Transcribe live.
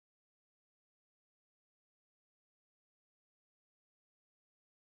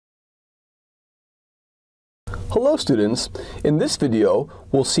Hello students, in this video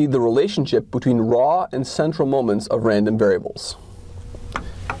we'll see the relationship between raw and central moments of random variables.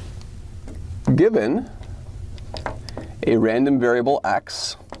 Given a random variable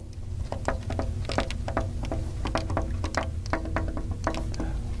x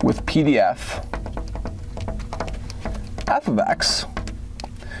with PDF f of x,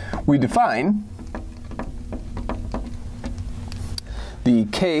 we define the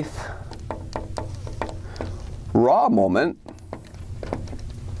kth raw moment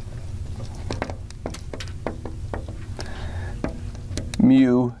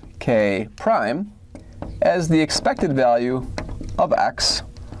mu k prime as the expected value of x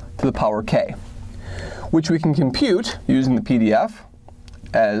to the power k, which we can compute using the PDF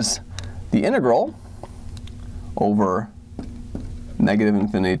as the integral over negative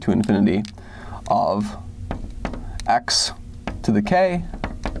infinity to infinity of x to the k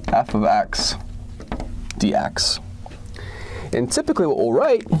f of x dx. And typically what we'll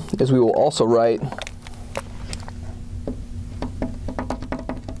write is we will also write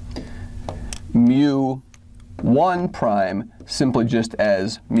mu 1 prime simply just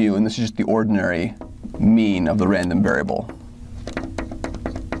as mu, and this is just the ordinary mean of the random variable.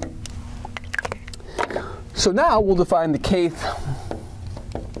 So now we'll define the kth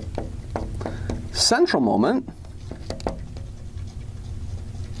central moment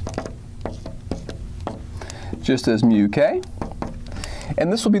just as mu k,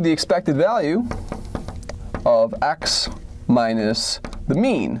 and this will be the expected value of x minus the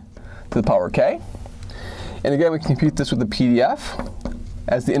mean to the power k. And again, we can compute this with the PDF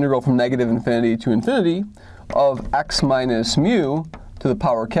as the integral from negative infinity to infinity of x minus mu to the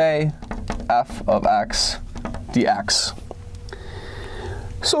power k f of x dx.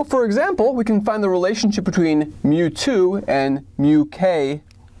 So for example, we can find the relationship between mu2 and mu k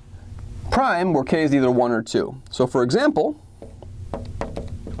prime, where k is either 1 or 2. So for example,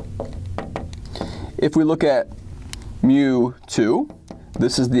 if we look at mu2,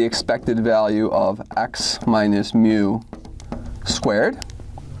 this is the expected value of x minus mu squared,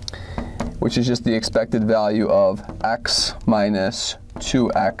 which is just the expected value of x minus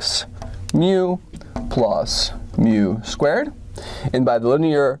 2x mu plus mu squared. And by the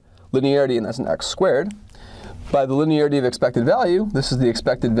linearity, and that's an x squared, by the linearity of expected value, this is the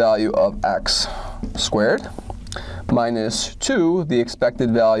expected value of x squared minus 2, the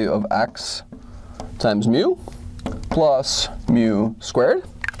expected value of x times mu plus mu squared.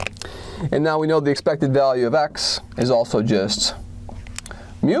 And now we know the expected value of x is also just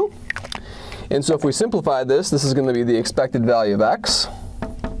mu. And so if we simplify this, this is going to be the expected value of x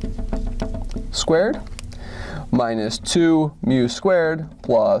squared minus 2 mu squared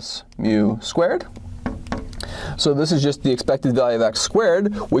plus mu squared. So this is just the expected value of x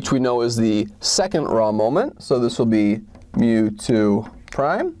squared, which we know is the second raw moment. So this will be mu2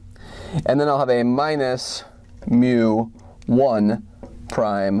 prime. And then I'll have a minus mu1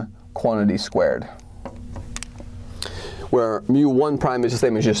 prime quantity squared, where mu1 prime is the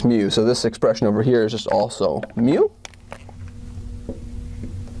same as just mu. So this expression over here is just also mu.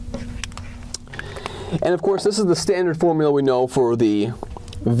 And of course, this is the standard formula we know for the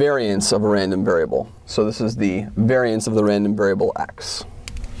variance of a random variable. So this is the variance of the random variable x.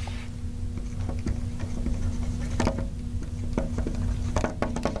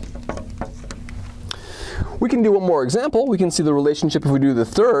 We can do one more example. We can see the relationship if we do the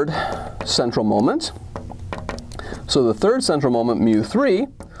third central moment. So the third central moment, mu3,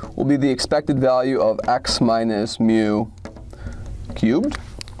 will be the expected value of x minus mu cubed.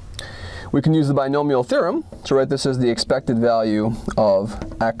 We can use the binomial theorem to write this as the expected value of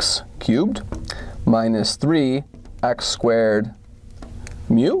x cubed minus 3x squared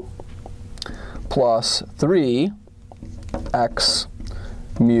mu plus 3x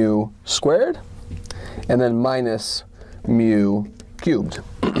mu squared, and then minus mu cubed.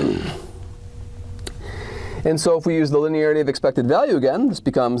 And so if we use the linearity of expected value again, this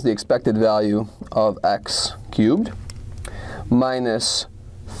becomes the expected value of x cubed minus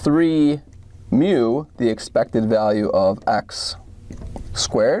 3 mu, the expected value of x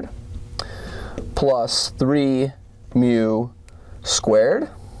squared, plus 3 mu squared,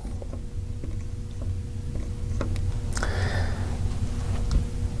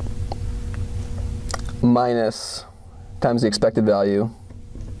 minus times the expected value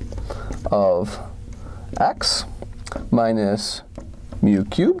of x minus mu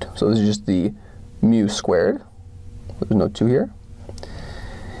cubed. So this is just the mu squared. There's no 2 here.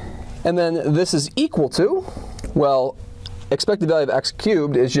 And then this is equal to, well, expected value of x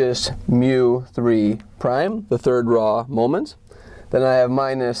cubed is just mu 3 prime, the third raw moment. Then I have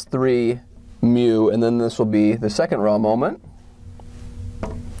minus 3 mu, and then this will be the second raw moment.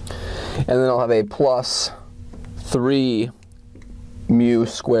 And then I'll have a plus 3 mu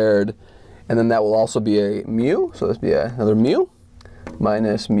squared, and then that will also be a mu, so this will be another mu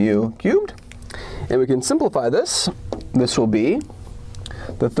minus mu cubed. And we can simplify this. This will be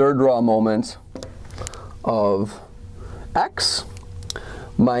the third raw moment of x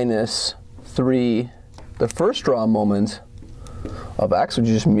minus 3, the first raw moment of x, which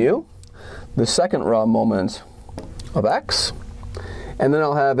is just mu, the second raw moment of x, and then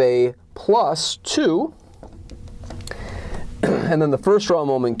I'll have a plus 2, and then the first raw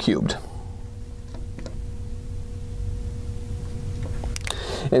moment cubed.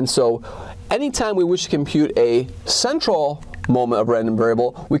 And so anytime we wish to compute a central moment of random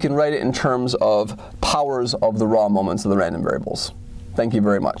variable, we can write it in terms of powers of the raw moments of the random variables. Thank you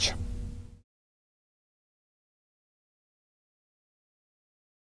very much.